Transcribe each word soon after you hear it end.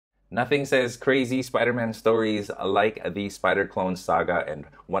Nothing says crazy Spider-Man stories like the Spider-Clone saga, and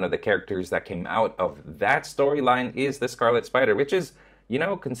one of the characters that came out of that storyline is the Scarlet Spider, which is, you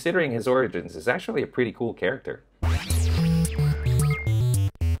know, considering his origins, is actually a pretty cool character.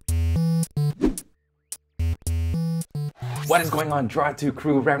 What is going on, Draw2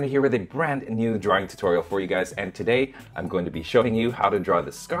 crew? Ramny here with a brand new drawing tutorial for you guys, and today I'm going to be showing you how to draw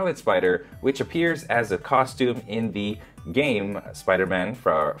the Scarlet Spider, which appears as a costume in the game Spider-Man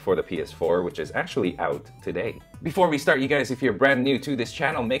for the PS4, which is actually out today. Before we start, you guys, if you're brand new to this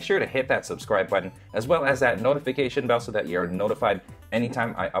channel, make sure to hit that subscribe button as well as that notification bell so that you're notified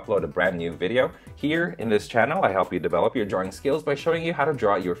anytime I upload a brand new video. Here in this channel, I help you develop your drawing skills by showing you how to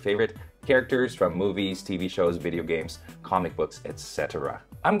draw your favorite characters from movies, TV shows, video games, comic books, etc.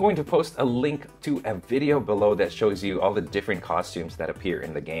 I'm going to post a link to a video below that shows you all the different costumes that appear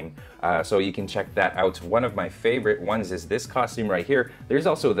in the game, so you can check that out. One of my favorite ones is this costume right here. There's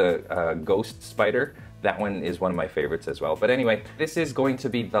also the Ghost Spider. That one is one of my favorites as well. But anyway, this is going to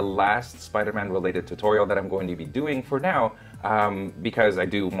be the last Spider-Man related tutorial that I'm going to be doing for now, because I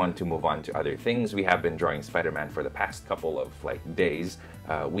do want to move on to other things. We have been drawing Spider-Man for the past couple of days,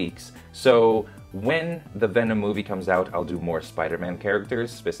 weeks. So when the Venom movie comes out, I'll do more Spider-Man characters,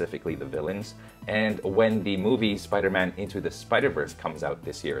 specifically the villains. And when the movie Spider-Man Into the Spider-Verse comes out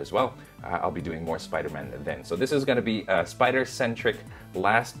this year as well, I'll be doing more Spider-Man then. So this is going to be a spider-centric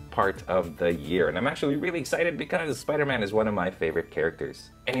last part of the year. And I'm actually really excited because Spider-Man is one of my favorite characters.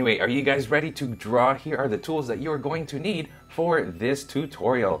 Anyway, are you guys ready to draw? Here are the tools that you're going to need for this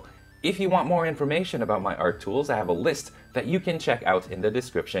tutorial. If you want more information about my art tools, I have a list that you can check out in the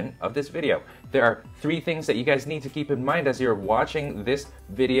description of this video. There are 3 things that you guys need to keep in mind as you're watching this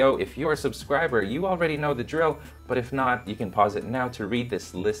video. If you're a subscriber, you already know the drill, but if not, you can pause it now to read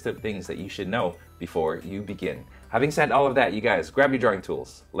this list of things that you should know before you begin. Having said all of that, you guys, grab your drawing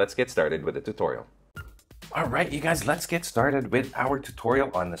tools. Let's get started with the tutorial. Alright, you guys, let's get started with our tutorial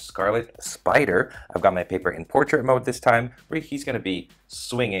on the Scarlet Spider. I've got my paper in portrait mode this time, where he's going to be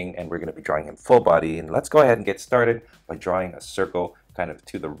swinging and we're going to be drawing him full body. And let's go ahead and get started by drawing a circle kind of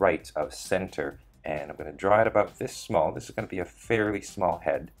to the right of center. And I'm going to draw it about this small. This is going to be a fairly small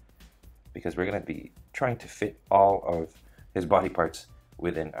head, because we're going to be trying to fit all of his body parts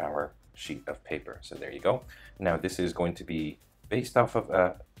within our sheet of paper. So there you go. Now this is going to be based off of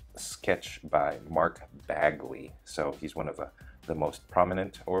a sketch by Mark Bagley. So he's one of the most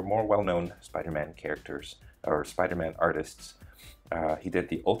prominent or more well-known Spider-Man characters or Spider-Man artists. He did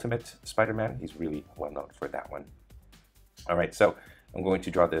the Ultimate Spider-Man. He's really well known for that one. All right, so I'm going to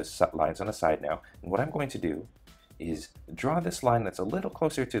draw the lines on the side now. And what I'm going to do is draw this line that's a little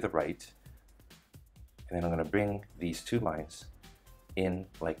closer to the right. And then I'm going to bring these 2 lines in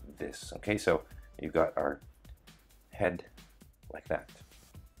like this. Okay, so you've got our head like that.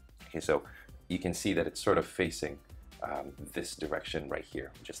 Okay, so you can see that it's sort of facing this direction right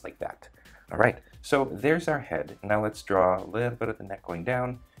here, just like that. All right, so there's our head. Now let's draw a little bit of the neck going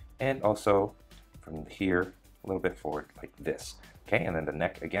down, and also from here a little bit forward like this. Okay, and then the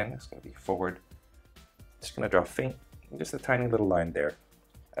neck again is going to be forward. Just going to draw faint, just a tiny little line there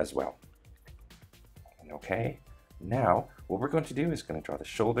as well. Okay, now what we're going to do is going to draw the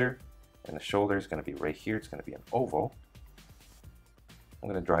shoulder, and the shoulder is going to be right here. It's going to be an oval. I'm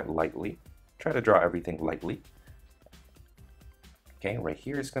going to draw it lightly. Try to draw everything lightly. Okay, right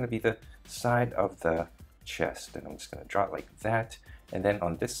here is going to be the side of the chest, and I'm just going to draw it like that. And then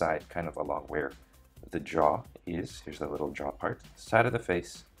on this side, kind of along where the jaw is, here's the little jaw part, side of the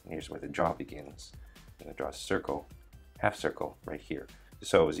face, and here's where the jaw begins. I'm going to draw a circle, half circle right here.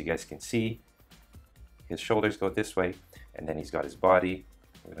 So as you guys can see, his shoulders go this way, and then he's got his body.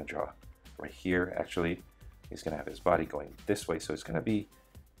 I'm going to draw right here, actually. He's going to have his body going this way, so it's going to be,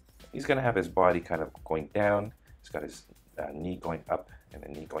 he's going to have his body kind of going down. He's got his knee going up and the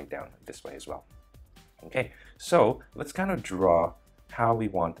knee going down this way as well. Okay, so let's kind of draw how we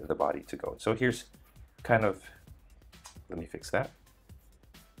want the body to go. So here's kind of, let me fix that,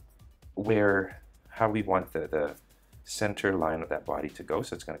 how we want the center line of that body to go.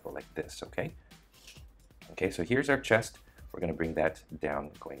 So it's going to go like this, okay? Okay, so here's our chest. We're going to bring that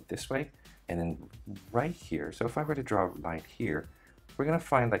down going this way. And then right here, so if I were to draw a line here, we're going to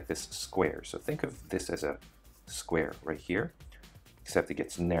find like this square. So think of this as a square right here, except it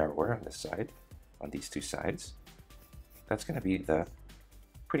gets narrower on this side, on these 2 sides. That's going to be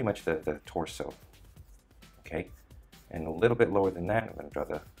pretty much the torso. Okay, and a little bit lower than that, I'm going to draw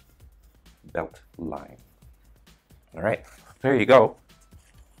the belt line. All right, there you go.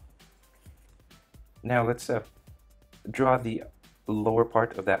 Now let's draw the lower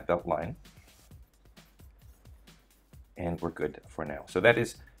part of that belt line. And we're good for now. So that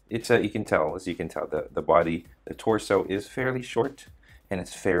is it's you can tell, as you can tell, the body, the torso is fairly short and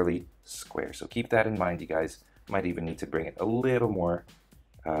it's fairly square. So keep that in mind, you guys. Might even need to bring it a little more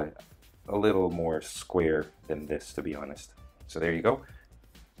square than this, to be honest. So there you go.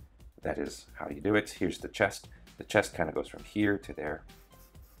 That is how you do it. Here's the chest. The chest kind of goes from here to there.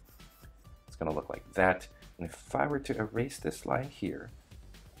 It's going to look like that. And if I were to erase this line here,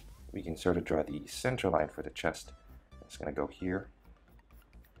 we can sort of draw the center line for the chest. It's going to go here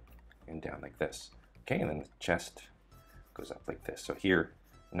and down like this. Okay, and then the chest goes up like this. So here,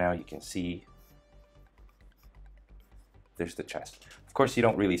 now you can see there's the chest. Of course, you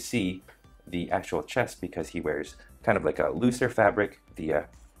don't really see the actual chest because he wears kind of like a looser fabric. The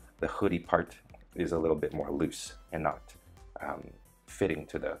hoodie part is a little bit more loose and not fitting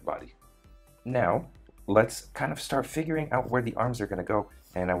to the body. Now, let's kind of start figuring out where the arms are going to go.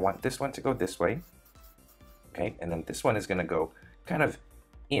 And I want this one to go this way. Okay, and then this one is going to go kind of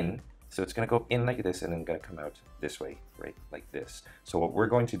in. So it's going to go in like this and then going to come out this way, right, like this. So what we're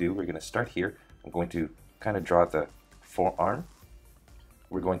going to do, we're going to start here. I'm going to kind of draw the forearm.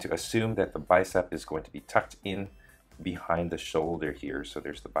 We're going to assume that the bicep is going to be tucked in behind the shoulder here. So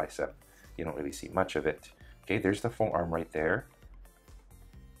there's the bicep. You don't really see much of it. Okay, there's the forearm right there.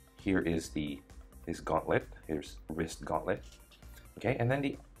 Here is his gauntlet. Here's wrist gauntlet. Okay, and then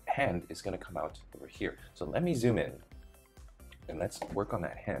the hand is going to come out over here. So let me zoom in and let's work on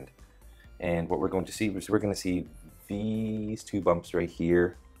that hand. And what we're going to see is we're going to see these two bumps right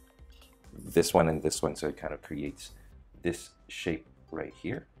here, this one and this one. So it kind of creates this shape right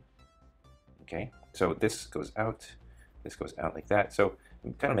here. Okay, so this goes out like that. So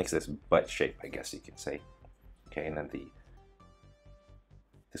it kind of makes this butt shape, I guess you can say. Okay, and then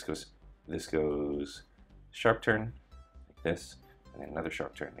this goes sharp turn like this, and then another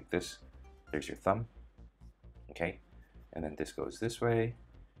sharp turn like this. There's your thumb. Okay, and then this goes this way.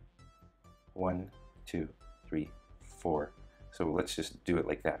 1, 2, 3, 4. So let's just do it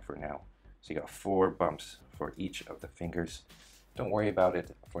like that for now. So you got 4 bumps for each of the fingers. Don't worry about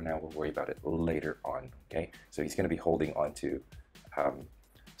it for now. We'll worry about it later on. Okay, so he's going to be holding on to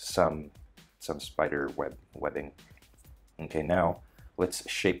some spider webbing. Okay, now let's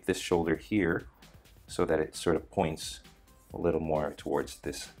shape this shoulder here so that it sort of points a little more towards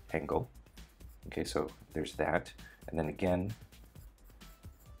this angle. Okay, so there's that, and then again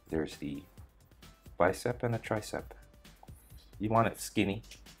there's the bicep and a tricep. You want it skinny.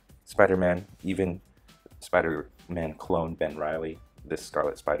 Spider-Man, even Spider-Man clone Ben Reilly, this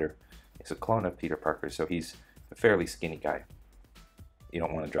Scarlet Spider, is a clone of Peter Parker, so he's a fairly skinny guy. You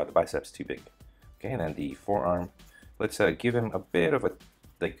don't want to draw the biceps too big. Okay, and then the forearm, let's give him a bit of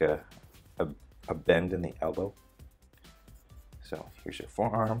a bend in the elbow. So here's your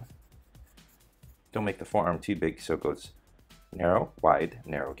forearm. Don't make the forearm too big, so it goes narrow, wide,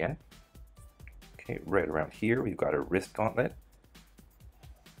 narrow again. Okay, right around here we've got a wrist gauntlet.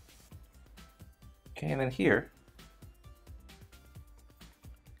 Okay, and then here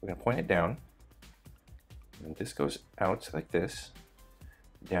we're going to point it down, and this goes out like this,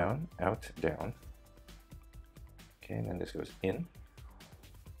 down, out, down. Okay, and then this goes in,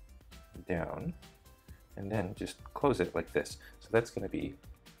 down, and then just close it like this. So that's going to be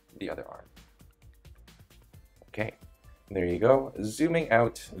the other arm. Okay, there you go. Zooming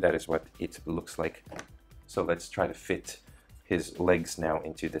out, that is what it looks like. So let's try to fit his legs now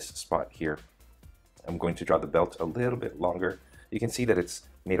into this spot here. I'm going to draw the belt a little bit longer. You can see that it's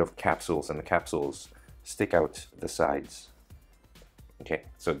made of capsules, and the capsules stick out the sides. Okay,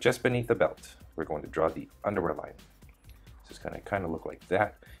 so just beneath the belt, we're going to draw the underwear line. So it's going to kind of look like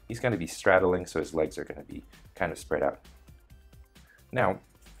that. He's going to be straddling, so his legs are going to be kind of spread out. Now,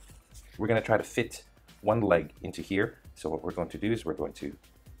 we're going to try to fit one leg into here. So what we're going to do is we're going to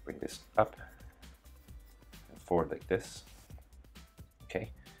bring this up and forward like this. Okay,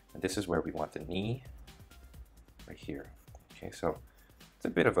 and this is where we want the knee, right here. Okay, so it's a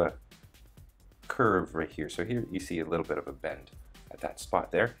bit of a curve right here. So here you see a little bit of a bend at that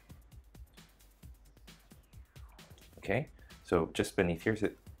spot there. Okay, so just beneath here's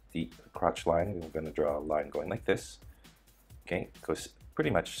the crotch line. We're going to draw a line going like this. Okay, it goes pretty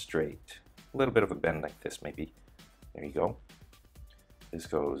much straight. A little bit of a bend like this maybe. There you go. This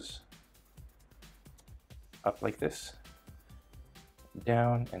goes up like this,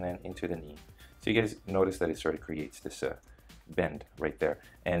 down, and then into the knee. So you guys notice that it sort of creates this bend right there.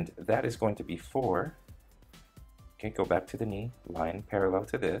 And that is going to be for, okay, go back to the knee, line parallel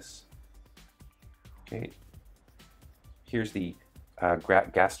to this. Okay, here's the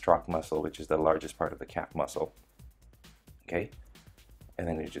gastroc muscle, which is the largest part of the calf muscle. Okay, and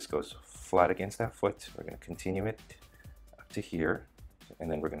then it just goes flat against that foot. We're going to continue it up to here.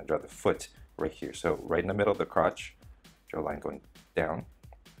 and then we're going to draw the foot right here. So right in the middle of the crotch, draw a line going down,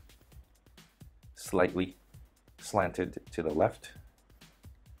 slightly slanted to the left,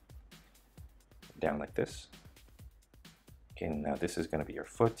 down like this. Okay, now this is going to be your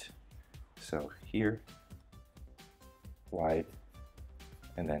foot. So here, wide,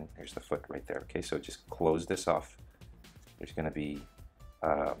 and then here's the foot right there. Okay, so just close this off. There's going to be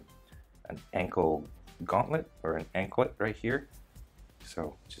an ankle gauntlet or an anklet right here.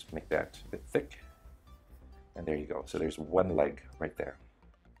 So just make that a bit thick. And there you go. So there's one leg right there.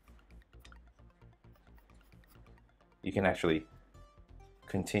 You can actually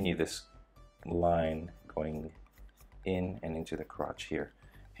continue this line going in and into the crotch here.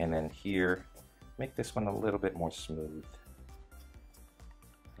 And then here, make this one a little bit more smooth.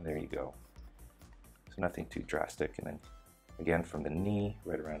 And there you go. So nothing too drastic. And then again from the knee,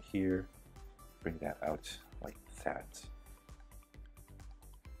 right around here, bring that out like that.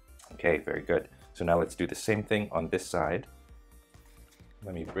 Okay, very good. So now let's do the same thing on this side.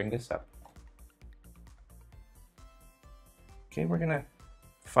 Let me bring this up. Okay, we're gonna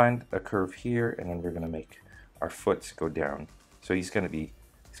find a curve here, and then we're gonna make our foot go down. So he's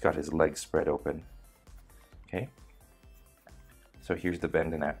got his legs spread open. Okay. So here's the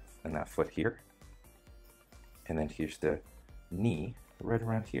bend in that foot here. And then here's the knee right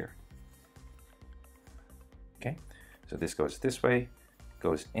around here. Okay. So this goes this way,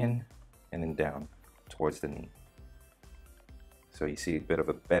 goes in, and then down towards the knee. So you see a bit of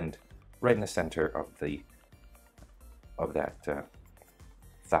a bend right in the center of that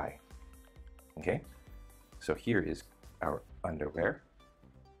thigh. Okay. So here is our underwear,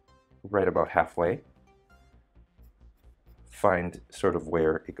 right about halfway. Find sort of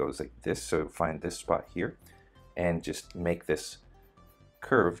where it goes like this, so find this spot here, and just make this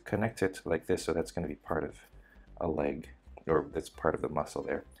curve, connect it like this, so that's going to be part of a leg, or that's part of the muscle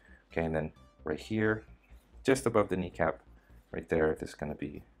there. Okay, and then right here, just above the kneecap, right there, this is going to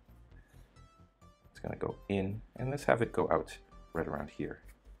be, it's going to go in, and let's have it go out right around here.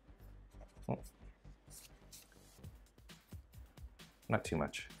 Not too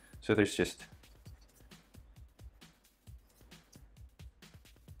much. So there's just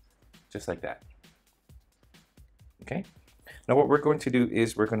like that. Okay. Now what we're going to do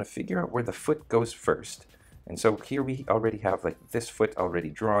is we're going to figure out where the foot goes first. And so here we already have like this foot already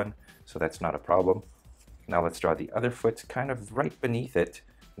drawn, so that's not a problem. Now let's draw the other foot kind of right beneath it.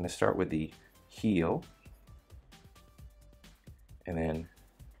 I'm going to start with the heel. And then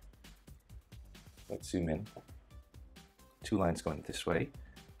let's zoom in. Two lines going this way.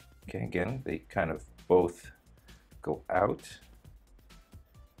 Okay, again, they kind of both go out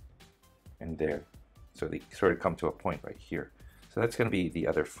and there. So they sort of come to a point right here. So that's going to be the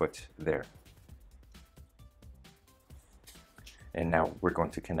other foot there. And now we're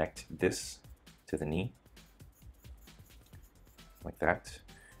going to connect this to the knee, like that.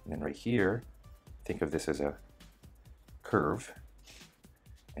 And then right here, think of this as a curve.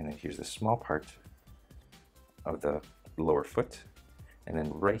 And then here's the small part of the lower foot, and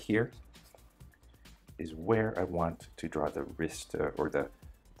then right here is where I want to draw the wrist or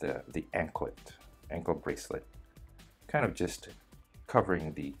the ankle bracelet, kind of just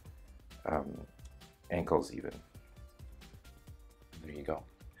covering the ankles even. There you go.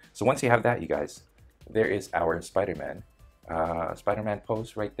 So once you have that, you guys, there is our Spider-Man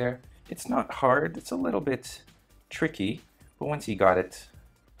pose right there. It's not hard, it's a little bit tricky, but once you got it,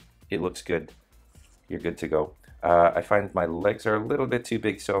 it looks good. You're good to go. I find my legs are a little bit too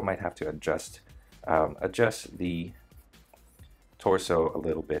big, so I might have to adjust the torso a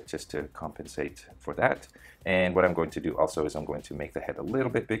little bit just to compensate for that. And what I'm going to do also is I'm going to make the head a little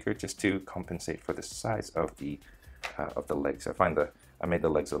bit bigger just to compensate for the size of the legs. I find I made the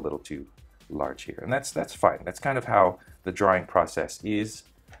legs a little too large here, and that's fine. That's kind of how the drawing process is.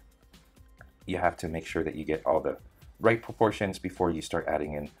 You have to make sure that you get all the right proportions before you start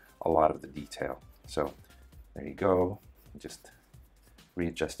adding in a lot of the detail. So there you go, just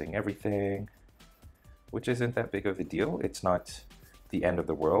readjusting everything, which isn't that big of a deal. It's not the end of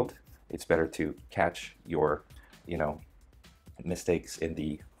the world. It's better to catch your, mistakes in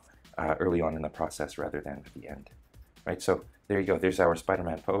the early on in the process rather than at the end, right? So there you go. There's our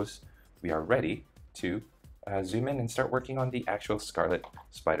Spider-Man pose. We are ready to zoom in and start working on the actual Scarlet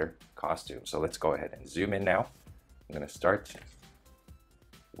Spider costume. So let's go ahead and zoom in now. I'm going to start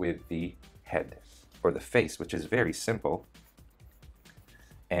with the head, or the face, which is very simple.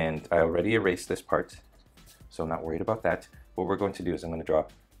 And I already erased this part, so I'm not worried about that. What we're going to do is I'm going to draw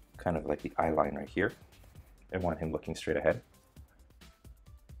kind of like the eye line right here. I want him looking straight ahead.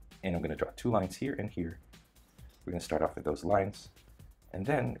 And I'm going to draw two lines here and here. We're going to start off with those lines, and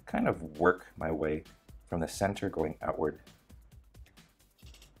then kind of work my way from the center going outward.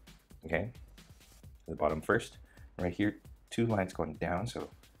 Okay, the bottom first. Right here, 2 lines going down, so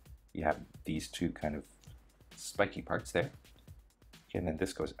you have these 2 kind of spiky parts there. Okay, and then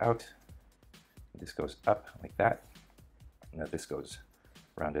this goes out, this goes up like that. Now this goes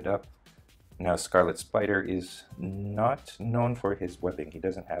rounded up. Now Scarlet Spider is not known for his webbing. He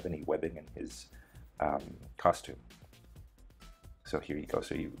doesn't have any webbing in his costume. So here you go.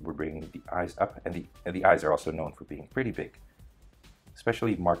 So we're bringing the eyes up, and the eyes are also known for being pretty big.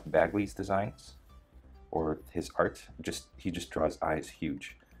 Especially Mark Bagley's designs or his art, he just draws eyes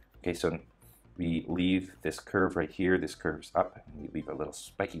huge. Okay, so we leave this curve right here, this curves up, and we leave a little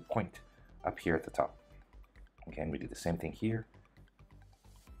spiky point up here at the top. Okay, and we do the same thing here,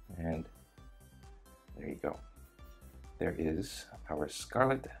 and there you go. There is our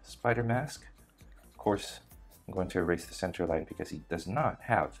Scarlet Spider mask. Of course, I'm going to erase the center line because he does not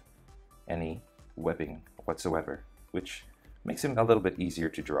have any webbing whatsoever, which makes him a little bit easier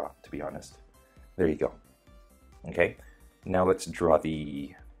to draw, to be honest. There you go. Okay, now let's draw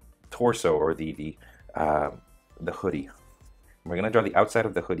the torso, or the hoodie. We're gonna draw the outside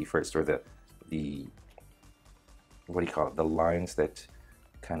of the hoodie first, or the what do you call it? The lines that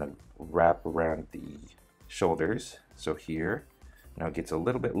kind of wrap around the shoulders. So here, now it gets a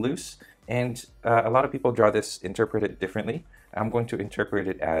little bit loose, and a lot of people draw this, interpret it differently. I'm going to interpret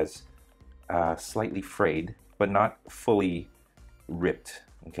it as slightly frayed, but not fully ripped.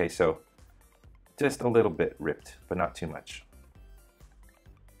 Okay, so just a little bit ripped, but not too much.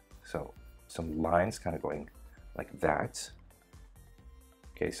 So some lines kind of going like that.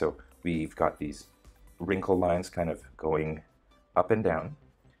 Okay, so we've got these wrinkle lines kind of going up and down.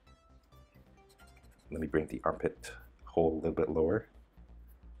 Let me bring the armpit hole a little bit lower.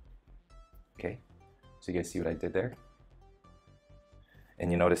 Okay, so you guys see what I did there?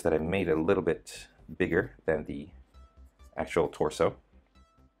 And you notice that I made it a little bit bigger than the actual torso.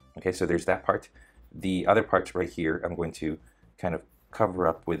 Okay, so there's that part. The other parts right here, I'm going to kind of cover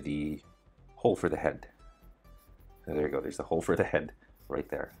up with the hole for the head. So there you go, there's the hole for the head right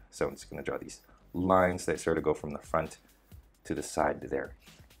there. So I'm just going to draw these lines that sort of go from the front to the side there.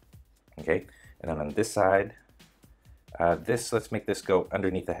 Okay, and then on this side, let's make this go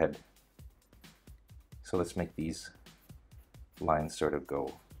underneath the head. So let's make these lines sort of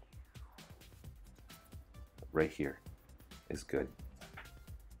go right here is good.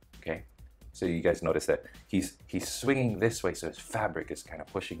 Okay, so you guys notice that he's swinging this way, so his fabric is kind of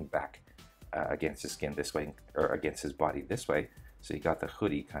pushing back against his skin this way, or against his body this way. So you got the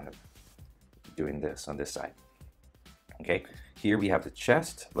hoodie kind of doing this on this side. Okay, here we have the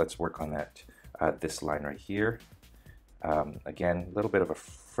chest. Let's work on that, this line right here. Again, a little bit of a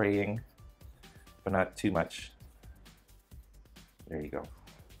fraying, but not too much. There you go.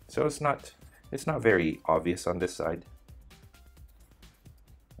 So it's not very obvious on this side.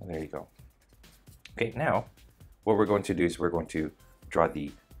 There you go. Okay, now what we're going to do is we're going to draw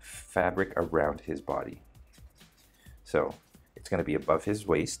the fabric around his body. So it's going to be above his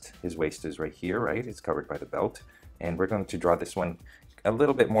waist. His waist is right here, right? It's covered by the belt. And we're going to draw this one a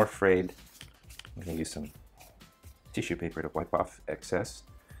little bit more frayed. I'm going to use some tissue paper to wipe off excess.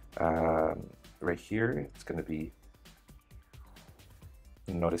 Right here, it's going to be,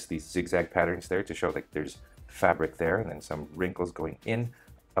 you notice these zigzag patterns there to show like there's fabric there, and then some wrinkles going in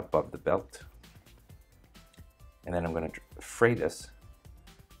above the belt. And then I'm going to fray this,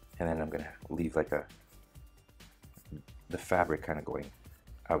 and then I'm going to leave like the fabric kind of going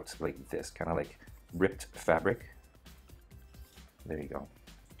out like this, kind of like ripped fabric. There you go.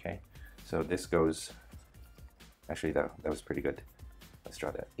 Okay, so this goes, actually that was pretty good. Let's draw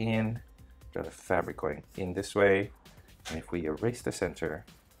that in, draw the fabric going in this way, and if we erase the center,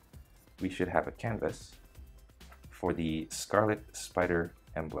 we should have a canvas for the Scarlet Spider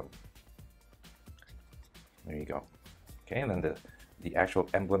emblem. There you go. Okay, and then the actual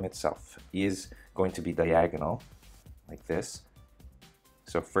emblem itself is going to be diagonal like this.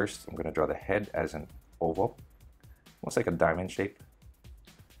 So first I'm going to draw the head as an oval, almost like a diamond shape,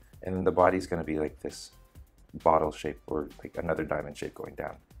 and then the body is going to be like this bottle shape, or like another diamond shape going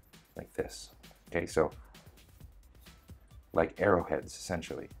down like this. Okay, so like arrowheads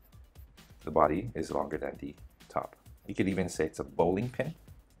essentially. The body is longer than the top. You could even say it's a bowling pin.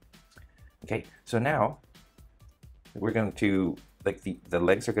 Okay, so now we're going to, like the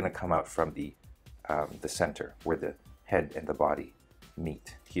legs are going to come out from the center where the head and the body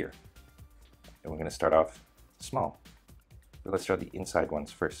meet here. And we're going to start off small. But let's draw the inside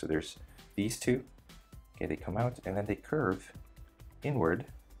ones first. So there's these two. Okay, they come out and then they curve inward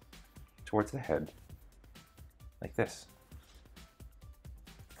towards the head like this.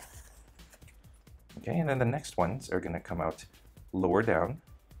 Okay, and then the next ones are going to come out lower down.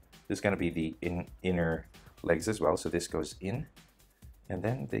 This is going to be the inner legs as well. So this goes in, and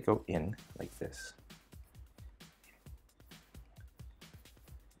then they go in like this.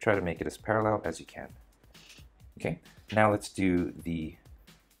 Try to make it as parallel as you can. Okay, now let's do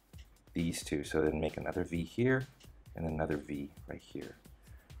these two. So then make another V here and another V right here.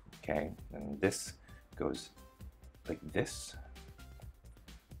 Okay, and this goes like this.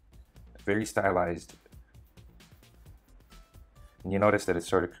 Very stylized. And you notice that it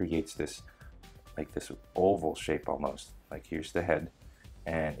sort of creates this, like this oval shape almost. Like here's the head,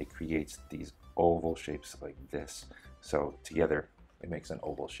 and it creates these oval shapes like this. So together, it makes an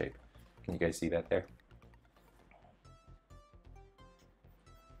oval shape. Can you guys see that there?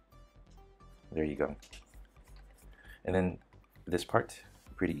 There you go. And then this part,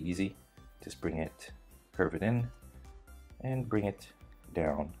 pretty easy. Just bring it, curve it in, and bring it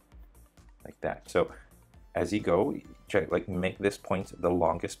down like that. So as you go, try like make this point the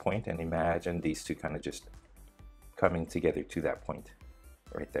longest point, and imagine these two kind of just coming together to that point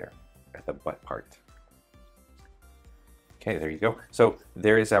right there at the butt part. Okay, there you go. So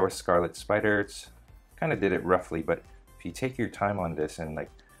there is our Scarlet Spider. It's kind of did it roughly, but if you take your time on this and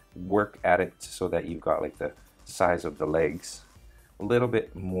like work at it so that you've got like the size of the legs a little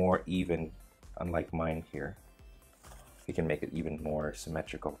bit more even, unlike mine here, you can make it even more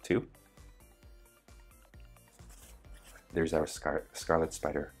symmetrical too. There's our Scarlet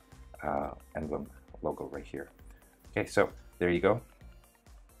Spider emblem logo right here. Okay, so there you go.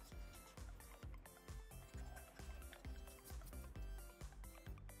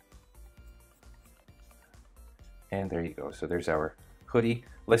 And there you go. So there's our hoodie.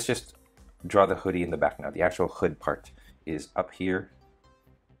 Let's just draw the hoodie in the back now. The actual hood part is up here.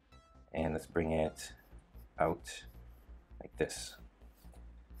 And let's bring it out like this.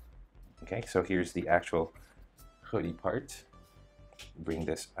 Okay, so here's the actual hoodie part. Bring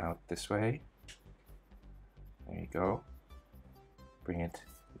this out this way. There you go. Bring it.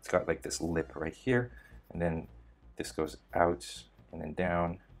 It's got like this lip right here. And then this goes out and then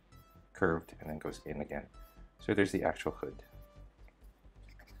down, curved, and then goes in again. So there's the actual hood.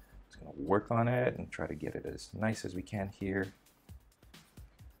 Just gonna work on it and try to get it as nice as we can here.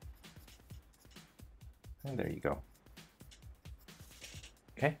 And there you go.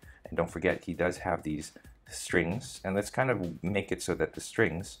 Okay, and don't forget he does have these strings, and let's kind of make it so that the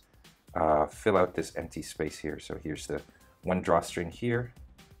strings fill out this empty space here. So here's the one drawstring here,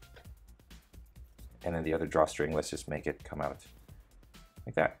 and then the other drawstring, let's just make it come out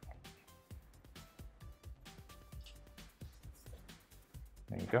like that.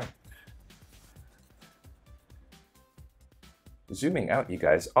 There you go. Zooming out, you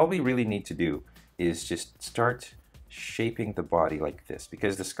guys, all we really need to do is just start shaping the body like this,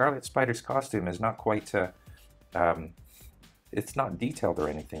 because the Scarlet Spider's costume is not quite, it's not detailed or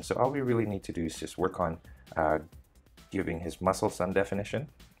anything. So all we really need to do is just work on giving his muscles some definition.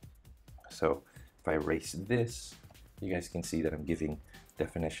 So if I erase this, you guys can see that I'm giving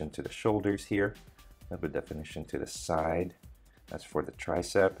definition to the shoulders here, a little bit of definition to the side. That's for the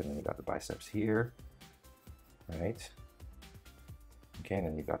tricep, and then you got the biceps here, right? Okay, and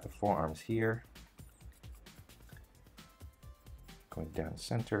then you got the forearms here, going down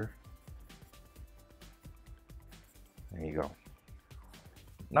center. There you go.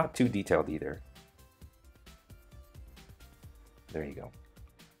 Not too detailed either. There you go.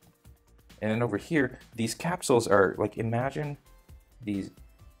 And then over here, these capsules are like, imagine these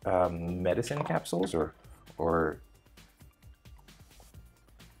medicine capsules, or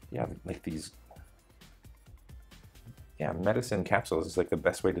yeah, like these, yeah, medicine capsules is like the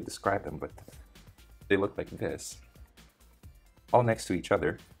best way to describe them, but they look like this, all next to each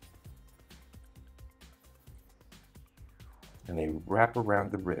other. And they wrap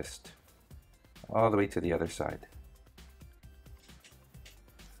around the wrist all the way to the other side.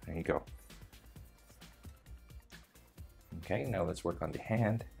 There you go. Okay, now let's work on the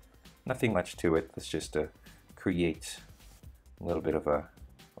hand. Nothing much to it. Let's just create a little bit of a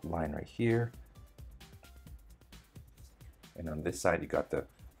line right here. And on this side, you got the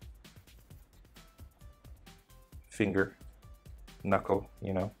finger, knuckle,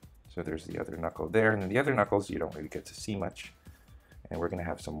 you know. So there's the other knuckle there, and then the other knuckles you don't really get to see much. And we're gonna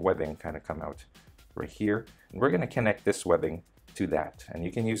have some webbing kind of come out right here. And we're gonna connect this webbing to that. And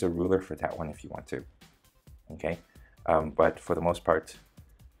you can use a ruler for that one if you want to, okay? But for the most part,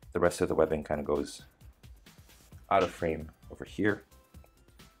 the rest of the webbing kind of goes out of frame over here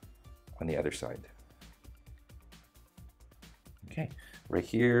on the other side. Okay, right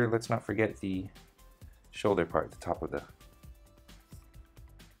here, let's not forget the shoulder part, the top of the,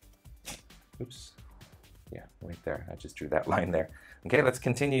 oops, Yeah, right there. I just drew that line there. Okay, let's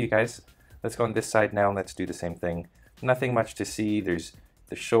continue, you guys. Let's go on this side now and let's do the same thing. Nothing much to see. There's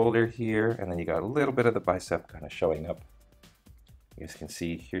the shoulder here, and then you got a little bit of the bicep kind of showing up. You guys can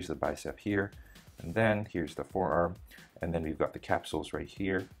see here's the bicep here, and then here's the forearm, and then we've got the capsules right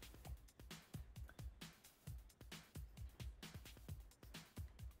here.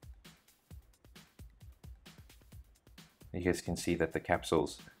 You guys can see that the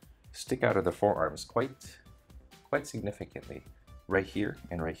capsules stick out of the forearms quite significantly, right here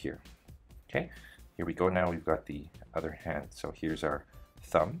and right here. Okay, here we go. Now we've got the other hand. So here's our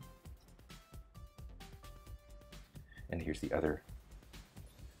thumb, and here's the other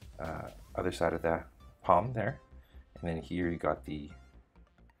side of the palm there, and then here you got the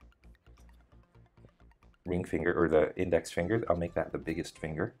ring finger, or the index finger. I'll make that the biggest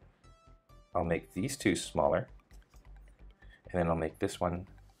finger. I'll make these two smaller, and then I'll make this one,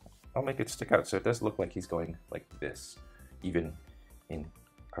 I'll make it stick out so it does look like he's going like this, even in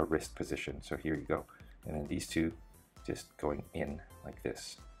a wrist position. So here you go. And then these two just going in like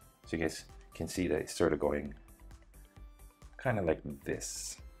this. So you guys can see that it's sort of going kind of like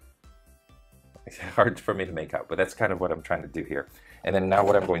this. It's hard for me to make out, but that's kind of what I'm trying to do here. And then now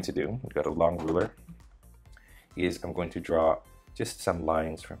what I'm going to do, we've got a long ruler, is I'm going to draw just some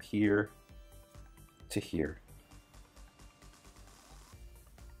lines from here to here.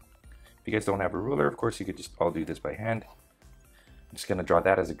 If you guys don't have a ruler, of course, you could just all do this by hand. I'm just going to draw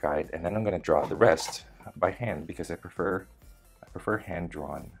that as a guide, and then I'm going to draw the rest by hand because I prefer hand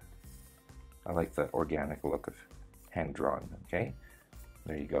drawn. I like the organic look of hand drawn. Okay,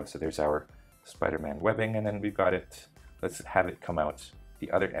 there you go. So there's our Spider-Man webbing, and then we've got it. Let's have it come out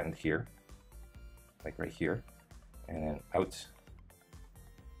the other end here, like right here, and then out,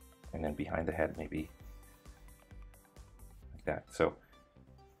 and then behind the head, maybe like that. So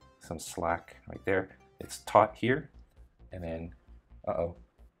some slack right there. It's taut here, and then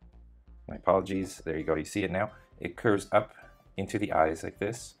my apologies, there you go, you see it now. It curves up into the eyes like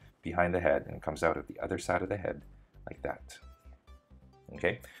this, behind the head, and it comes out of the other side of the head like that.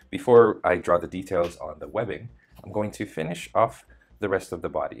 Okay, before I draw the details on the webbing, I'm going to finish off the rest of the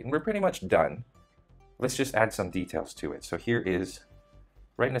body, and we're pretty much done. Let's just add some details to it. So here is,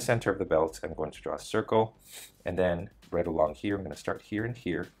 right in the center of the belt, I'm going to draw a circle, and then right along here, I'm going to start here and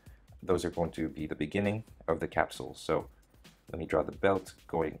here. Those are going to be the beginning of the capsules. So let me draw the belt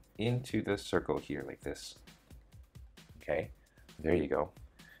going into the circle here like this. Okay, there you go.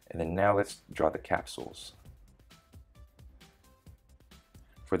 And then now let's draw the capsules.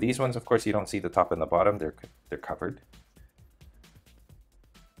 For these ones, of course, you don't see the top and the bottom. They're covered.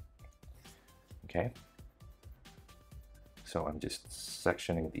 Okay. So I'm just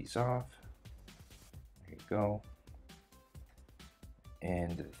sectioning these off. There you go.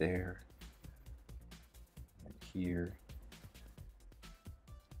 And there, and here.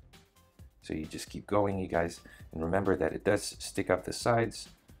 So you just keep going, you guys, and remember that it does stick up the sides,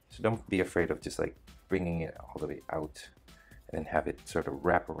 so don't be afraid of just like bringing it all the way out and then have it sort of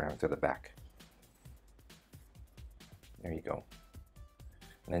wrap around to the back. There you go.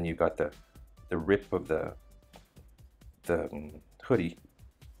 And then you got the rip of the hoodie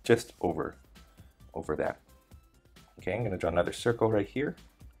just over that. Okay, I'm going to draw another circle right here.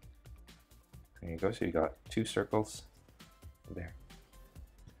 There you go. So you got two circles there.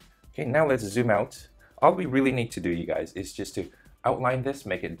 Okay, now let's zoom out. All we really need to do, you guys, is just to outline this,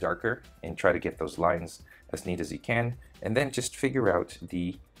 make it darker, and try to get those lines as neat as you can. And then just figure out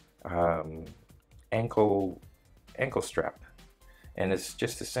the ankle strap. And it's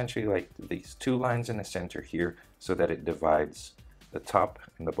just essentially like these two lines in the center here so that it divides the top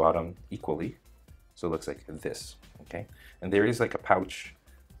and the bottom equally. So it looks like this. Okay, and there is like a pouch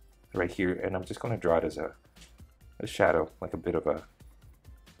right here, and I'm just going to draw it as a shadow, like a bit of a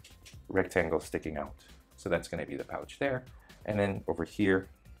rectangle sticking out. So that's going to be the pouch there. And then over here,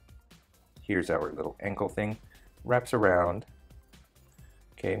 here's our little ankle thing, wraps around.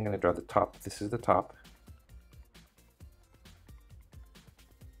 Okay, I'm going to draw the top. This is the top.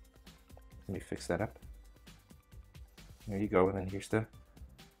 Let me fix that up. There you go, and then here's the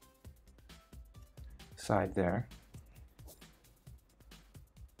side there.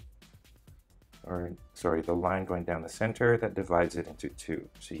 Or sorry, the line going down the center that divides it into two.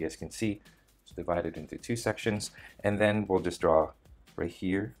 So you guys can see it's divided into two sections, and then we'll just draw right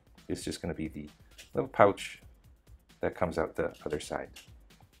here. It's just going to be the little pouch that comes out the other side.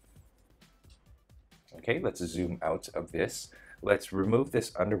 Okay, let's zoom out of this. Let's remove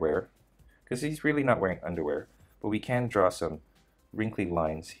this underwear because he's really not wearing underwear, but we can draw some wrinkly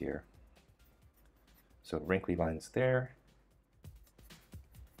lines here. So wrinkly lines there.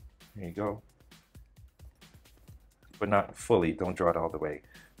 There you go. but not fully. Don't draw it all the way.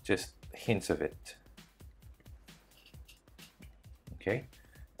 Just hints of it. Okay,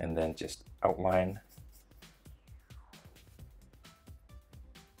 and then just outline.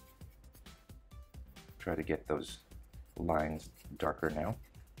 Try to get those lines darker now.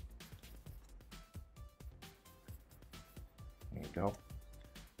 There you go.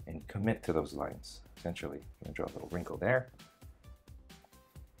 And commit to those lines, essentially. I'm going to draw a little wrinkle there.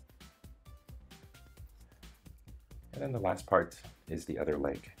 And then the last part is the other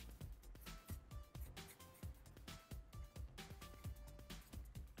leg.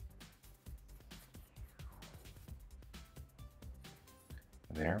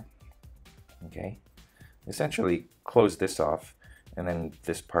 There. Okay. Essentially close this off, and then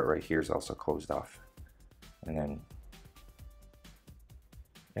this part right here is also closed off. And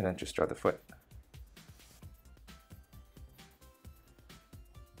then just draw the foot.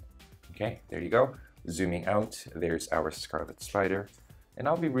 Okay, there you go. Zooming out, there's our Scarlet Spider. And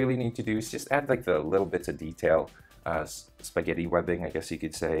all we really need to do is just add like the little bits of detail, spaghetti webbing, I guess you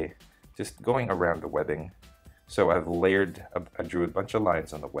could say, just going around the webbing. So I've layered, I drew a bunch of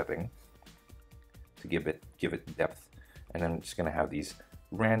lines on the webbing to give it depth. And I'm just gonna have these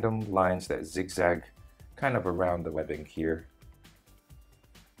random lines that zigzag kind of around the webbing here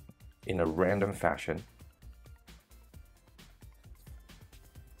in a random fashion.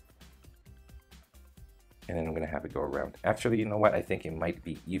 And then I'm gonna have it go around. Actually, you know what? I think it might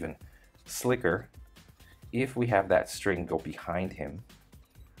be even slicker if we have that string go behind him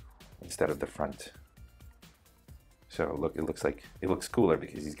instead of the front. So look, it looks cooler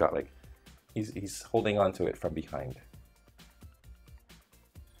because he's got like, he's holding on to it from behind.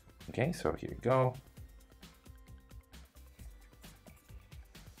 Okay, so here you go.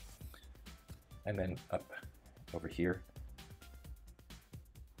 And then up over here.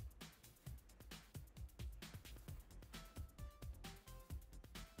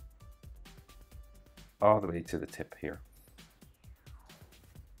 All the way to the tip here.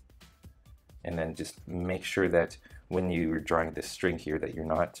 And then just make sure that when you're drawing this string here that you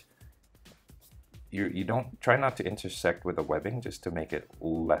don't try not to intersect with the webbing, just to make it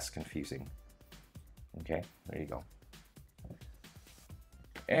less confusing. Okay, there you go.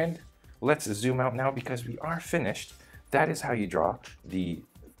 And let's zoom out now because we are finished. That is how you draw the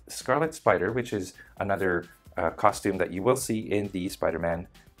Scarlet Spider, which is another costume that you will see in the Spider-Man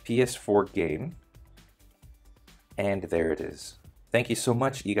PS4 game. And there it is. Thank you so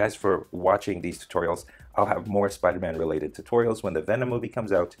much, you guys, for watching these tutorials. I'll have more Spider-Man related tutorials when the Venom movie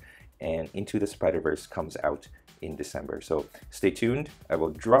comes out and Into the Spider-Verse comes out in December. So stay tuned. I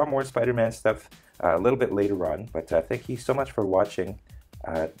will draw more Spider-Man stuff a little bit later on. But thank you so much for watching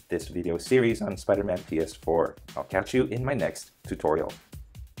this video series on Spider-Man PS4. I'll catch you in my next tutorial.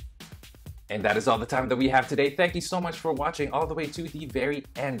 And that is all the time that we have today. Thank you so much for watching all the way to the very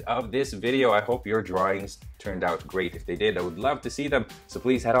end of this video. I hope your drawings turned out great. If they did, I would love to see them. So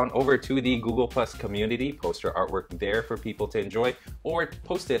please head on over to the Google Plus community, post your artwork there for people to enjoy, or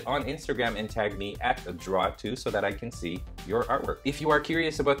post it on Instagram and tag me at Draw2 so that I can see your artwork. If you are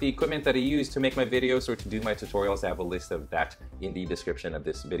curious about the equipment that I use to make my videos or to do my tutorials, I have a list of that in the description of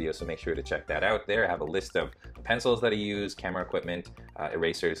this video. So make sure to check that out there. I have a list of pencils that I use, camera equipment,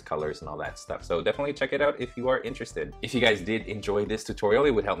 erasers, colors, and all that stuff. So definitely check it out if you are interested. If you guys did enjoy this tutorial,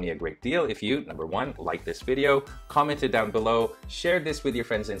 it would help me a great deal if you, number one, like this video, commented down below, shared this with your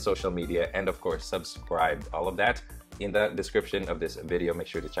friends in social media, and of course, subscribed. All of that in the description of this video. Make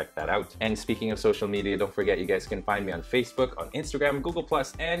sure to check that out. And speaking of social media, don't forget you guys can find me on Facebook, on Instagram, Google+,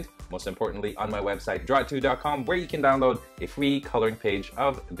 and most importantly on my website, draw2.com, where you can download a free coloring page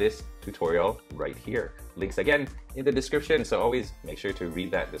of this tutorial right here. Links again in the description, so always make sure to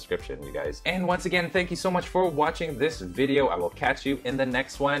read that description, you guys. And once again, thank you so much for watching this video. I will catch you in the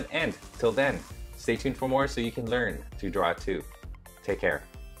next one, and till then, stay tuned for more so you can learn to draw too. Take care.